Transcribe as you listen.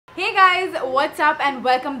Hey guys, what's up and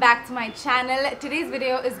welcome back to my channel. Today's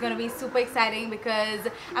video is gonna be super exciting because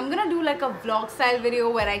I'm gonna do like a vlog style video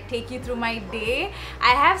where I take you through my day. I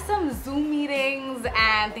have some Zoom meetings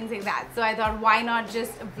and things like that, so I thought why not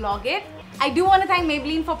just vlog it. I do want to thank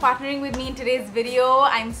Maybelline for partnering with me in today's video.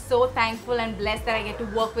 I'm so thankful and blessed that I get to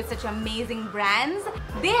work with such amazing brands.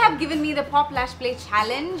 They have given me the Pop Lash Play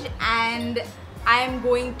Challenge and I'm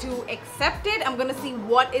going to accept it. I'm gonna see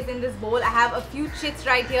what is in this bowl. I have a few chits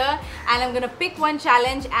right here and I'm gonna pick one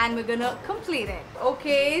challenge and we're gonna complete it.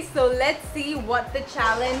 Okay, so let's see what the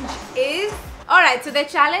challenge is. Alright, so the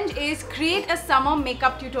challenge is create a summer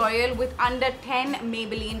makeup tutorial with under 10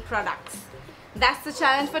 Maybelline products. That's the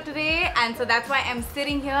challenge for today, and so that's why I'm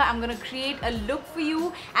sitting here. I'm gonna create a look for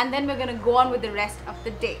you and then we're gonna go on with the rest of the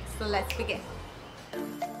day. So let's begin.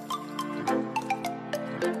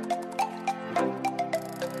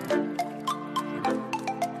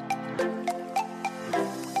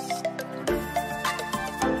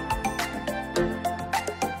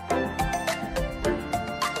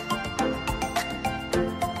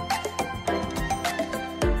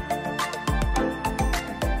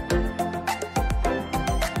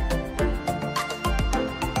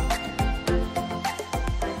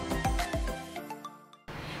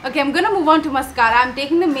 Okay, I'm gonna move on to mascara. I'm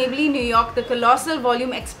taking the Maybelline New York, the Colossal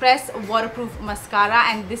Volume Express Waterproof Mascara,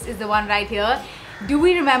 and this is the one right here. Do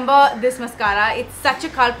we remember this mascara? It's such a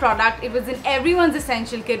cult product. It was in everyone's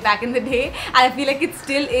essential kit back in the day, and I feel like it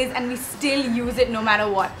still is, and we still use it no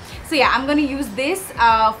matter what. So yeah, I'm gonna use this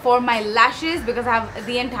for my lashes because I have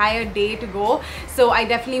the entire day to go. So I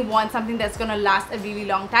definitely want something that's gonna last a really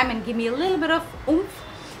long time and give me a little bit of oomph.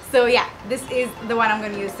 So yeah, this is the one I'm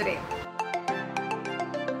gonna use today.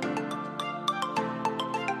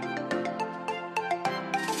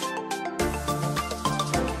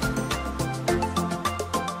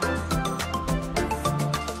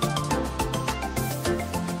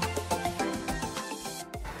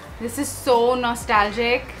 This is so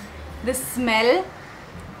nostalgic. The smell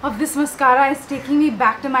of this mascara is taking me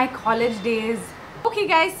back to my college days. Okay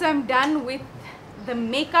guys, so I'm done with the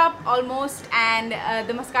makeup almost, and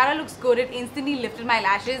the mascara looks good. It instantly lifted my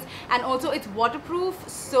lashes, and also it's waterproof,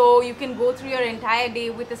 so you can go through your entire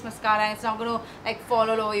day with this mascara and it's not going to like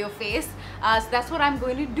fall all over your face. So that's what I'm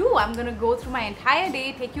going to do. I'm going to go through my entire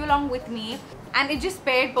day, take you along with me, and it just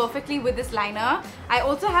paired perfectly with this liner. I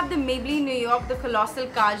also have the Maybelline New York, the Colossal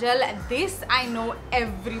Kajal. This I know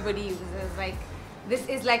everybody uses. Like, this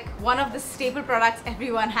is like one of the staple products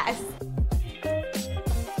everyone has.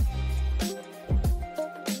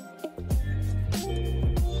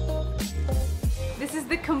 This is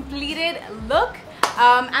the completed look.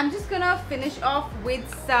 I'm just gonna finish off with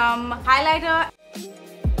some highlighter.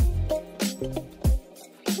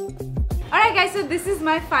 Alright guys, so this is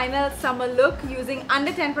my final summer look using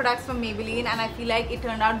under 10 products from Maybelline, and I feel like it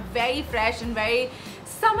turned out very fresh and very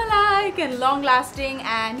summer-like and long-lasting.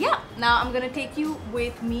 And yeah, now I'm gonna take you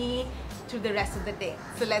with me through the rest of the day.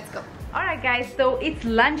 So let's go. Alright guys, so it's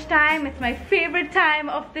lunchtime. It's my favorite time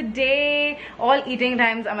of the day. All eating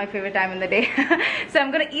times are my favorite time in the day. So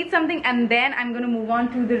I'm gonna eat something and then I'm gonna move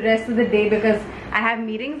on to the rest of the day because I have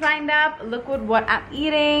meetings lined up. Look at what I'm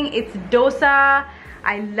eating. It's dosa.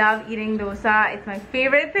 I love eating dosa. It's my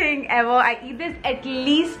favorite thing ever. I eat this at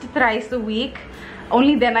least thrice a week.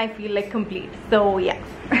 Only then I feel like complete. So yeah.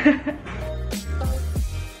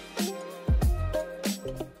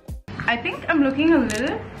 I think I'm looking a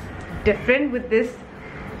little different with this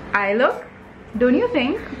eye look. Don't you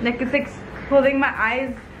think? Like, it's like pulling my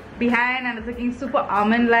eyes behind and it's looking super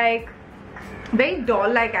almond-like. Very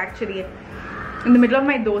doll-like actually. In the middle of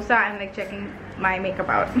my dosa, I'm like checking my makeup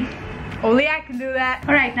out. Only I can do that.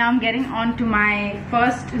 Alright, now I'm getting on to my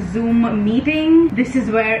first Zoom meeting. This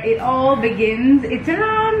is where it all begins. It's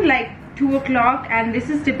around like 2 o'clock, and this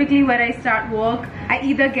is typically where I start work. I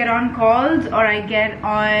either get on calls or I get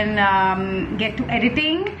to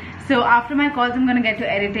editing. So after my calls, I'm gonna get to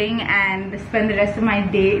editing and spend the rest of my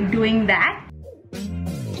day doing that.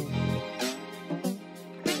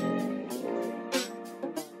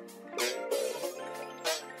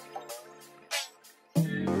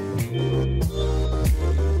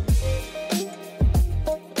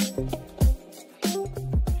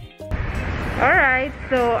 Alright,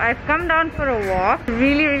 so I've come down for a walk.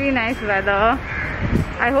 Really nice weather.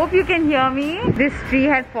 I hope you can hear me. This tree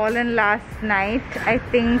had fallen last night, I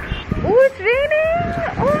think. Oh, it's raining!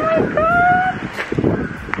 Oh my god!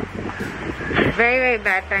 Very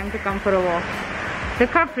bad time to come for a walk.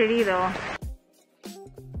 Look how pretty though.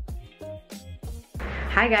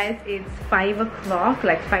 Hi guys, it's 5 o'clock,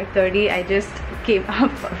 like 5:30. I just came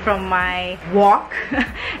up from my walk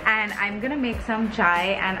and I'm gonna make some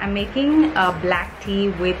chai, and I'm making a black tea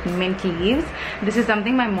with mint leaves. This is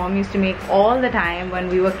something my mom used to make all the time when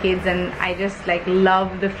we were kids, and I just like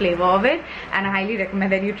love the flavor of it, and I highly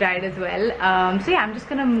recommend that you try it as well. So yeah, I'm just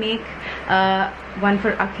gonna make one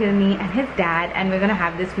for Akhil, me and his dad, and we're gonna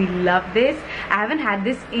have this. We love this. I haven't had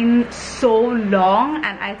this in so long,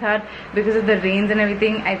 and I thought because of the rains and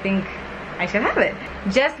everything, I think I should have it.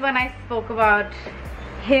 Just when I spoke about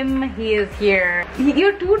him, he is here.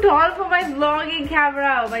 You're too tall for my vlogging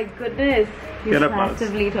camera. Oh my goodness. You're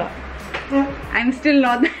massively tall. I'm still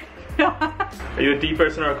not that tall. Are you a tea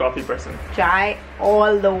person or a coffee person? Chai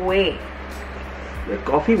all the way. The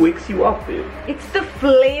coffee wakes you up, babe. It's the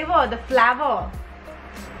flavor, the flavor.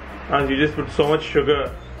 And you just put so much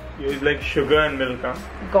sugar. It's like sugar and milk, huh?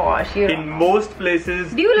 Gosh, you're in most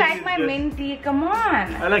places. Do you like my mint tea? Come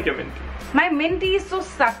on. I like your mint tea. My mint tea is so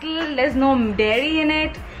subtle. There's no dairy in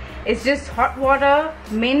it. It's just hot water,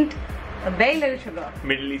 mint, very little sugar.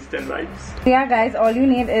 Middle Eastern vibes. Yeah guys, all you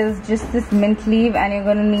need is just this mint leaf, and you're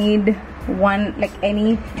gonna need one, like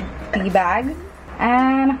any tea bag,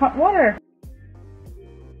 and hot water.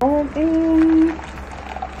 Open.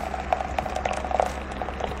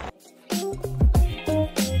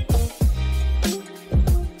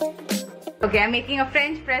 Okay, I'm making a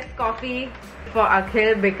French press coffee for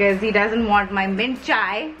Akhil because he doesn't want my mint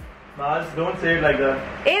chai. Mars, don't say it like that.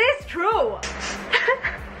 It is true.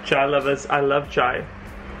 Chai lovers, I love chai.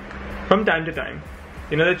 From time to time.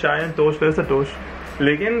 You know the chai and toast, there's a toast.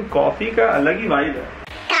 Lekin coffee ka alag hi vibe hai.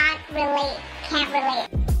 Can't relate, can't relate.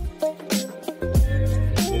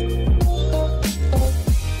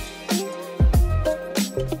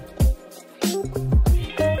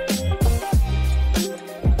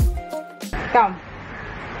 Come.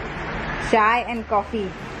 Chai and coffee.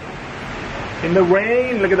 In the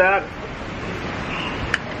rain, look at that.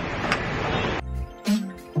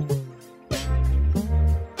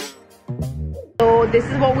 So this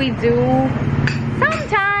is what we do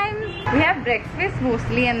sometimes. We have breakfast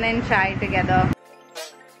mostly and then chai together.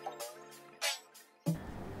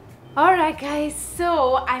 Alright guys,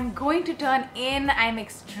 so I'm going to turn in. I'm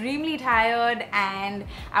extremely tired and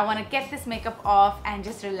I want to get this makeup off and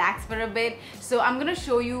just relax for a bit. So I'm going to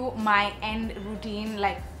show you my end routine,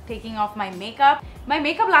 like taking off my makeup. My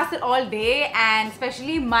makeup lasted all day, and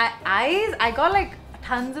especially my eyes. I got like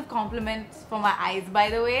tons of compliments for my eyes, by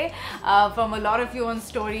the way, from a lot of you on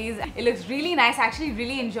stories. It looks really nice. I actually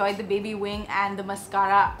really enjoyed the baby wing and the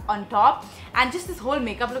mascara on top, and just this whole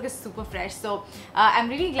makeup look is super fresh. So I'm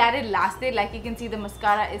really glad it lasted. Like you can see, the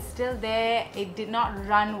mascara is still there. It did not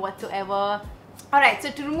run whatsoever. Alright, so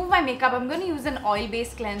to remove my makeup, I'm going to use an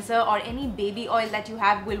oil-based cleanser, or any baby oil that you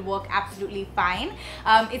have will work absolutely fine.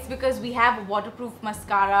 It's because we have waterproof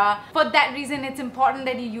mascara. For that reason, it's important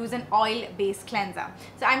that you use an oil-based cleanser.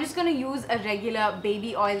 So I'm just going to use a regular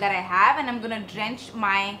baby oil that I have, and I'm going to drench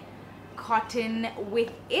my cotton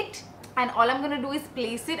with it. And all I'm going to do is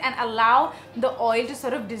place it and allow the oil to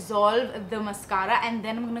sort of dissolve the mascara, and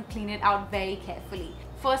then I'm going to clean it out very carefully.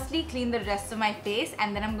 Firstly, clean the rest of my face,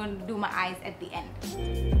 and then I'm going to do my eyes at the end.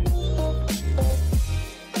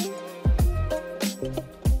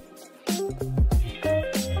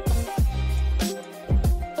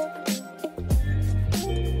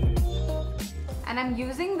 And I'm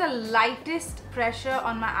using the lightest pressure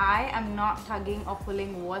on my eye. I'm not tugging or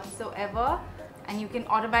pulling whatsoever. And you can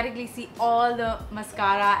automatically see all the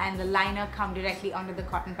mascara and the liner come directly onto the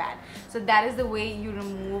cotton pad. So that is the way you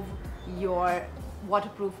remove your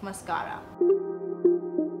waterproof mascara.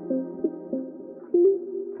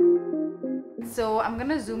 So I'm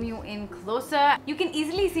gonna zoom you in closer. You can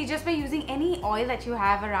easily see just by using any oil that you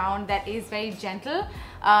have around that is very gentle.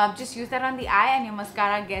 Just use that on the eye and your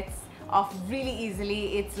mascara gets off really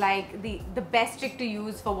easily. It's like the best trick to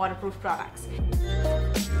use for waterproof products.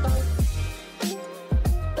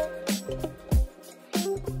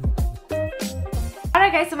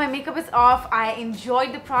 Alright guys, so my makeup is off. I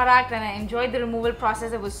enjoyed the product and I enjoyed the removal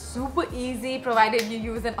process. It was super easy provided you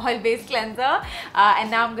use an oil-based cleanser. And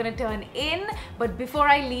now I'm gonna turn in. But before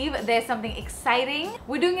I leave, there's something exciting.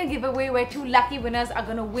 We're doing a giveaway where 2 lucky winners are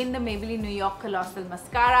gonna win the Maybelline New York Colossal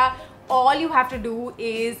Mascara. All you have to do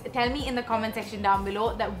is tell me in the comment section down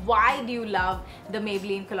below that why do you love the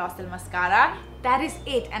Maybelline Colossal Mascara. That is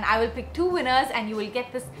it, and I will pick 2 winners and you will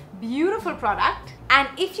get this beautiful product. And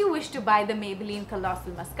if you wish to buy the Maybelline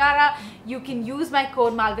Colossal Mascara, you can use my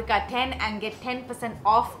code Malvika10 and get 10%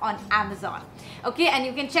 off on Amazon. Okay, and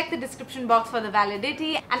you can check the description box for the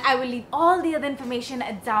validity, and I will leave all the other information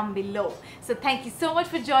down below. So thank you so much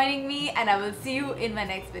for joining me, and I will see you in my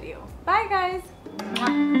next video. Bye guys.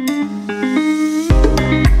 Mwah.